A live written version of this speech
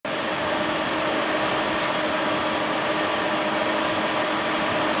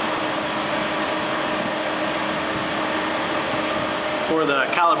For the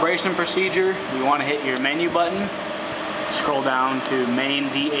calibration procedure, you want to hit your menu button, scroll down to main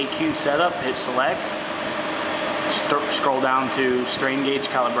DAQ setup, hit select, scroll down to strain gauge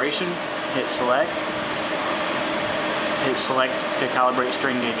calibration, hit select to calibrate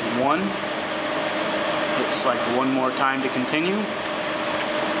strain gauge 1, hit select one more time to continue.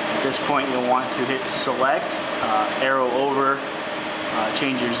 At this point you'll want to hit select, arrow over,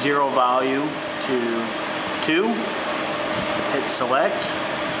 change your 0 value to 2, hit select,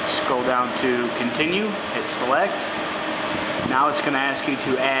 scroll down to continue, hit select. Now it's going to ask you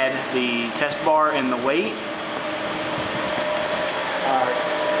to add the test bar and the weight. Our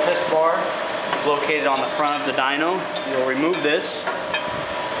test bar is located on the front of the dyno. You'll remove this.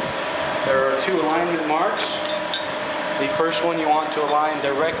 There are 2 alignment marks. The first one you want to align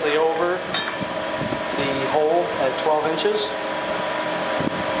directly over the hole at 12 inches.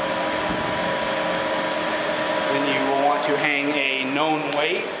 Then you will want to hang a known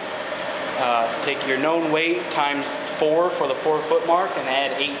weight. Take your known weight times 4 for the 4-foot mark and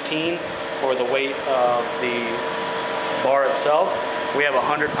add 18 for the weight of the bar itself. We have a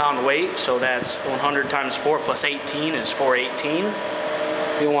 100-pound weight, so that's 100 times 4 plus 18 is 418.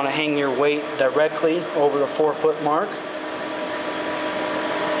 You'll want to hang your weight directly over the 4-foot mark.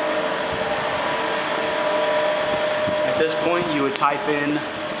 At this point you would type in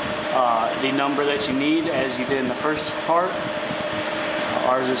the number that you need as you did in the first part.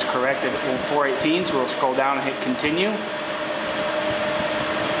 Ours is correct at 418, so we'll scroll down and hit continue.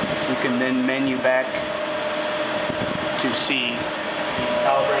 You can then menu back to see the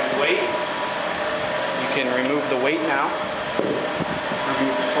calibrated weight. You can remove the weight now,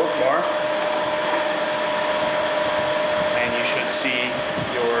 remove the torque bar.